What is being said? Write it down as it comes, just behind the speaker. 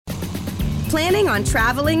Planning on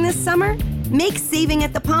traveling this summer? Make saving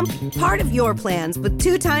at the pump part of your plans with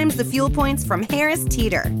 2 times the fuel points from Harris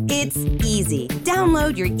Teeter. It's easy.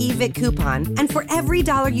 Download your eVic coupon, and for every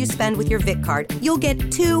dollar you spend with your Vic card, you'll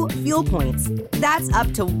get 2 fuel points. That's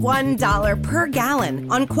up to $1 per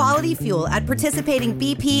gallon on quality fuel at participating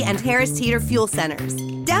BP and Harris Teeter fuel centers.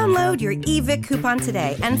 Download your eVic coupon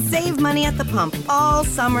today and save money at the pump all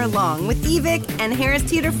summer long with eVic and Harris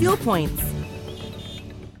Teeter fuel points.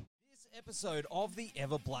 This episode of the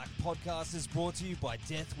Ever Black podcast is brought to you by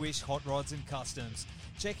Death Wish Hot Rods and Customs.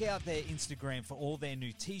 Check out their Instagram for all their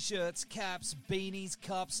new t-shirts, caps, beanies,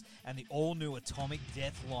 cups, and the all-new Atomic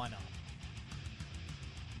Death lineup.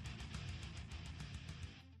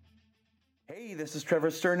 Hey, this is Trevor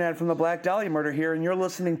Sternad from the Black Dahlia Murder here, and you're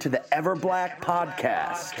listening to the Ever Black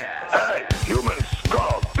podcast. Hey, humans,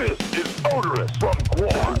 Carl, this is Odorous from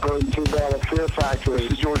Guam. Burton 2 Battle Fear Factory.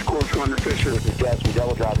 This is George Corsh Under Fisher. This is Gatsby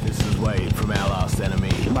Double Drop. This is Wade from Our Last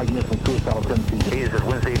Enemy. Mike Nick from Suicidal Tendencies. He is at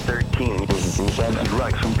Wednesday 13. This is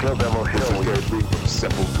Rex from Kill Devil Hill. This is Gary Lee from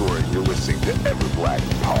Sepultura. You're listening to Ever Black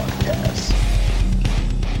podcast.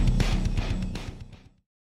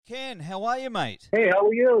 Ken, how are you, mate? Hey, how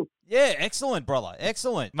are you? Yeah, excellent, brother.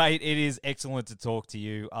 Excellent. Mate, it is excellent to talk to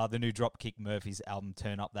you. The new Dropkick Murphys album,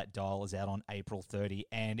 Turn Up That Dial, is out on April 30,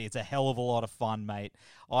 and it's a hell of a lot of fun, mate.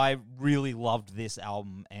 I really loved this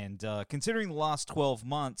album, and considering the last 12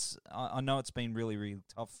 months, I know it's been really, really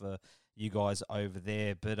tough for you guys over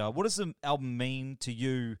there, but what does the album mean to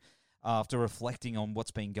you after reflecting on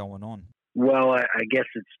what's been going on? Well, I guess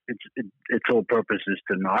its whole purpose is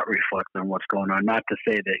to not reflect on what's going on. Not to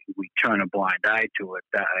say that we turn a blind eye to it.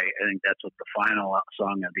 I think that's what the final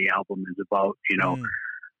song of the album is about. You know,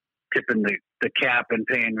 tipping the cap and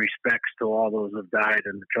paying respects to all those who've died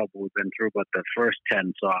and the trouble we've been through. But the first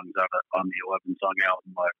 10 songs on the 11-song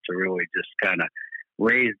album are to really just kind of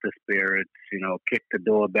raise the spirits. You know, kick the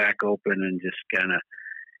door back open and just kind of,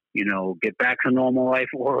 you know, get back to normal life,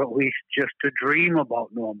 or at least just to dream about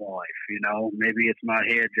normal life. You know, maybe it's not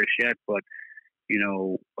here just yet, but, you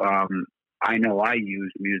know I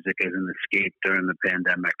used music as an escape during the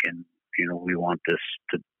pandemic, and, you know, we want this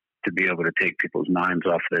to be able to take people's minds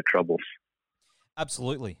off their troubles.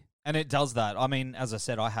 Absolutely. And it does that. I mean, as I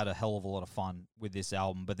said, I had a hell of a lot of fun with this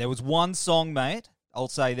album, but there was one song, mate, I'll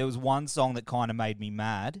say there was one song that kind of made me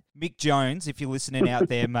mad. Mick Jones, if you're listening out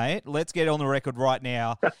there, mate, let's get on the record right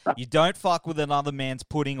now. You don't fuck with another man's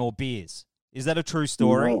pudding or beers. Is that a true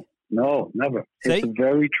story? No, never. See? It's a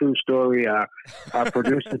very true story. Our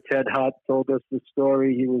producer, Ted Hutt, told us the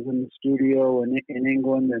story. He was in the studio in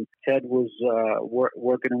England, and Ted was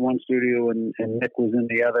working in one studio, and Nick was in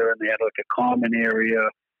the other, and they had like a common area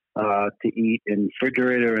to eat and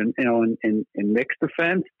refrigerator. And, you know, in Mick's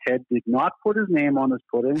defense, Ted did not put his name on his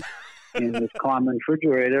pudding in this common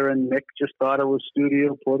refrigerator, and Mick just thought it was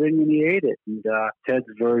studio pudding, and he ate it. And Ted's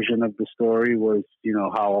version of the story was, you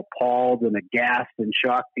know, how appalled and aghast and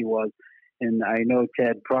shocked he was. And I know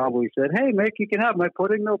Ted probably said, "Hey, Mick, you can have my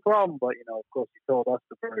pudding, no problem." But, you know, of course, he told us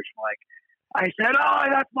the version like, I said, "Oh,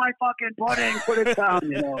 that's my fucking pudding. Put it down,"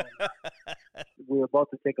 you know. We were about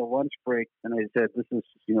to take a lunch break, and I said, "This is,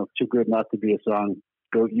 you know, too good not to be a song.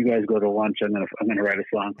 Go, you guys go to lunch. I'm gonna write a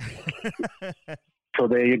song." So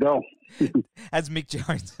there you go. Has Mick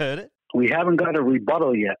Jones heard it? We haven't got a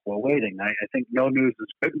rebuttal yet. We're waiting. I think no news is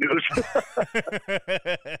good news.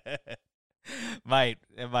 Mate,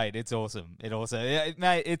 it's awesome.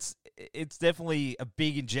 Mate, it's definitely a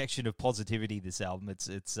big injection of positivity, this album. It's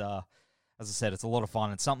as I said, it's a lot of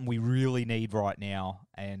fun. It's something we really need right now,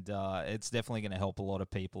 and it's definitely going to help a lot of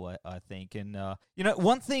people, I think. And, you know,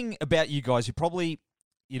 one thing about you guys, you probably,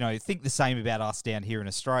 you know, think the same about us down here in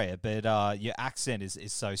Australia, but your accent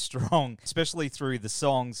is so strong, especially through the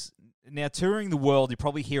songs. Now, touring the world, you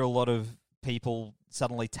probably hear a lot of people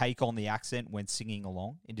suddenly take on the accent when singing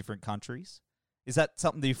along in different countries. Is that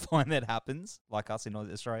something that you find that happens, like us in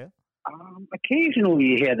Australia? Occasionally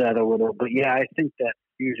you hear that a little, but yeah, I think that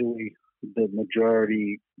usually the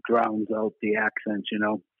majority drowns out the accents, you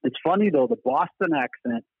know. It's funny, though, the Boston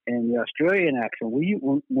accent and the Australian accent,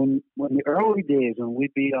 when the early days when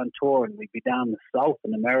we'd be on tour and we'd be down the south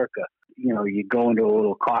in America, you know, you go into a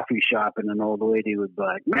little coffee shop and an old lady would be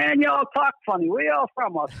like, "Man, y'all talk funny. Where y'all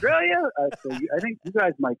from, Australia?" So I think you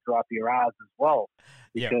guys might drop your R's as well,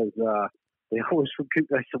 because they always forget.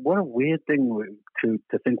 I said, what a weird thing to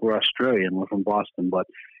think we're Australian. We're from Boston, but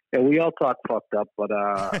yeah, we all talk fucked up. But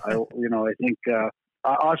I think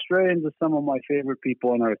Australians are some of my favorite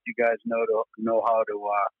people on earth. You guys know how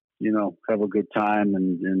to have a good time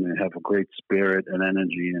and have a great spirit and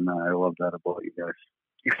energy, and I love that about you guys.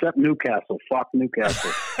 Except Newcastle. Fuck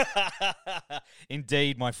Newcastle.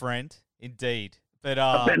 Indeed, my friend. Indeed. But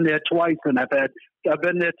I've been there twice, and I've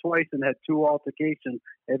been there twice and had 2 altercations.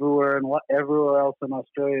 Everywhere else in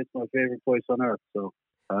Australia, it's my favorite place on earth. So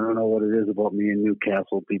I don't know what it is about me and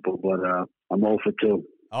Newcastle people, but I'm 0 for 2.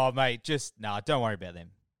 Oh, mate, don't worry about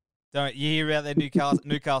them. Don't you hear about that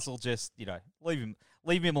Newcastle? Just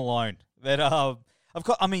leave him alone. But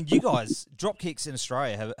you guys, Dropkicks in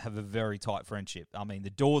Australia have a very tight friendship. I mean,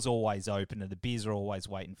 the door's always open and the beers are always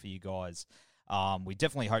waiting for you guys. We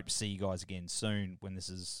definitely hope to see you guys again soon when this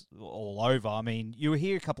is all over. I mean, you were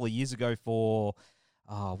here a couple of years ago for,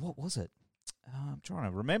 what was it? I'm trying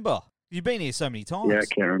to remember. You've been here so many times. Yeah, I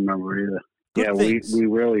can't remember either. Good things. we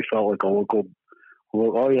really felt like a local.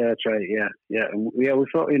 Well, oh yeah, that's right. Yeah. We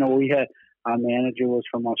felt, we had, our manager was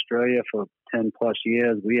from Australia for 10 plus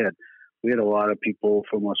years. We had a lot of people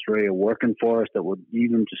from Australia working for us that would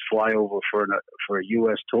even just fly over for a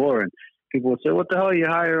U.S. tour, and people would say, "What the hell are you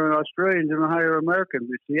hiring Australians? You don't hire Americans?"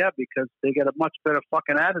 We say, "Yeah, because they get a much better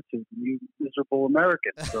fucking attitude than you miserable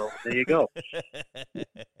Americans." So there you go.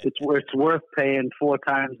 It's worth paying 4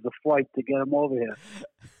 times the flight to get them over here.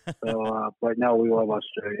 So, but no, we love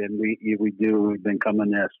Australia, and we've been coming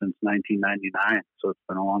there since 1999, so it's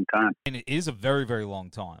been a long time. And it is a very, very long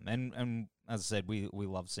time. And as I said, we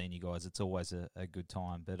love seeing you guys. It's always a good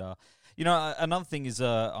time. But, another thing is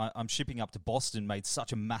I'm shipping up to Boston made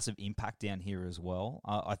such a massive impact down here as well.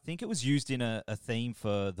 I think it was used in a theme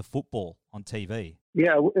for the football on TV.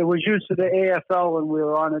 Yeah, it was used for the AFL, and we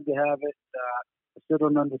were honored to have it. I still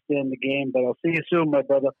don't understand the game, but I'll see you soon, my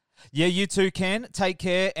brother. Yeah, you too, Ken. Take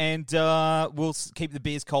care, and we'll keep the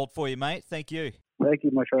beers cold for you, mate. Thank you. Thank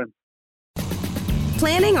you, my friend.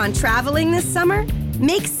 Planning on traveling this summer?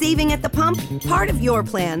 Make saving at the pump part of your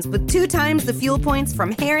plans with 2 times the fuel points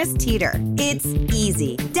from Harris Teeter. It's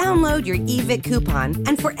easy. Download your eVic coupon,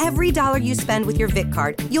 and for every $1 you spend with your Vic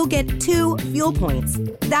card, you'll get 2 fuel points.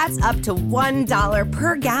 That's up to $1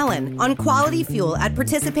 per gallon on quality fuel at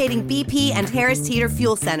participating BP and Harris Teeter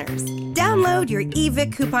fuel centers. Download your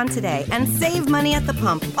eVic coupon today and save money at the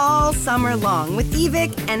pump all summer long with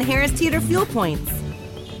eVic and Harris Teeter fuel points.